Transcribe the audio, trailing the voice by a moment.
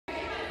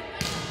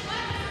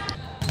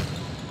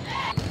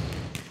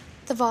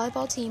The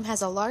volleyball team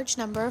has a large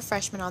number of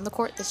freshmen on the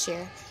court this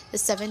year. The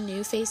 7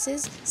 new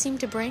faces seem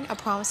to bring a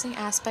promising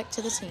aspect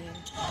to the team.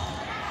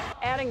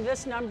 Adding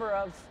this number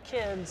of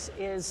kids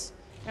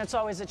it's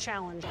always a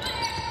challenge.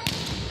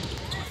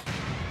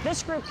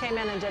 This group came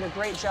in and did a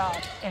great job.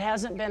 It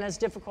hasn't been as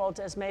difficult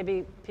as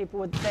maybe people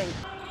would think.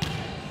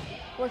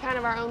 We're kind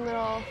of our own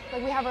little,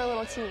 we have our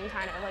little team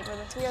kind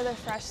of, we are the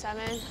fresh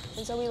 7,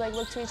 and so we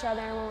look to each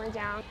other when we're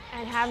down.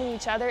 And having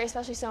each other,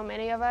 especially so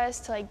many of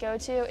us, to go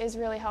to is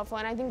really helpful,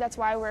 and I think that's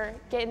why we're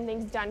getting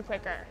things done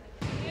quicker.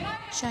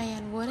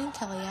 Cheyenne Wood and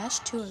Kelly Ash,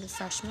 2 of the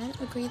freshmen,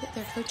 agree that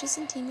their coaches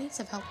and teammates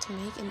have helped to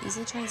make an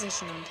easy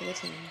transition onto the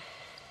team.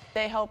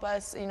 They help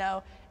us,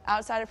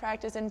 outside of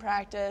practice, in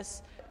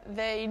practice.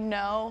 They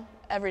know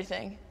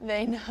everything.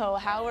 They know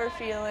how we're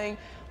feeling,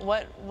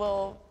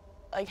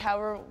 how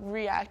we'll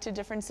react to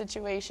different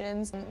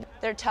situations.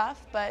 They're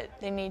tough, but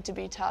they need to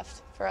be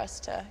tough for us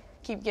to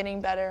keep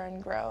getting better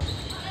and grow.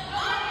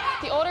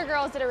 The older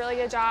girls did a really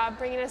good job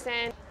bringing us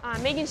in,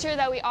 making sure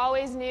that we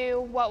always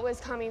knew what was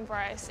coming for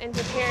us and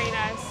preparing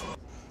us.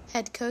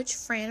 Head coach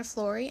Fran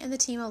Flory and the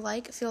team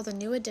alike feel the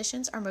new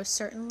additions are most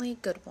certainly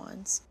good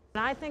ones.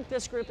 And I think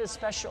this group is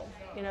special.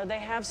 They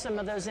have some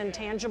of those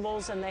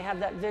intangibles, and they have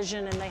that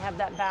vision, and they have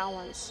that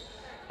balance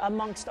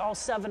amongst all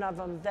 7 of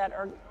them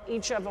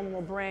each of them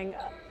will bring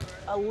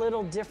a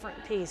little different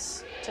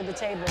piece to the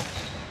table.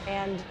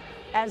 And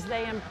as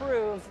they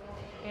improve,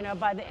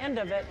 by the end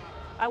of it,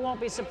 I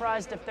won't be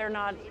surprised if they're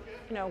not,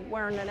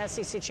 wearing an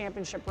SEC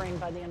championship ring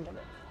by the end of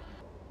it.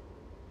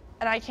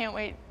 And I can't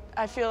wait.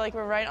 I feel like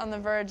we're right on the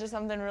verge of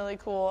something really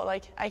cool.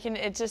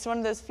 It's just one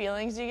of those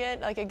feelings you get,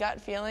 like a gut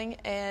feeling,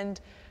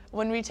 and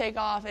when we take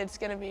off, it's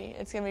gonna be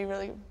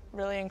really,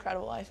 really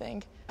incredible, I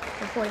think.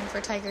 Reporting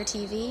for Tiger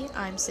TV,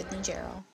 I'm Sydney Jarrell.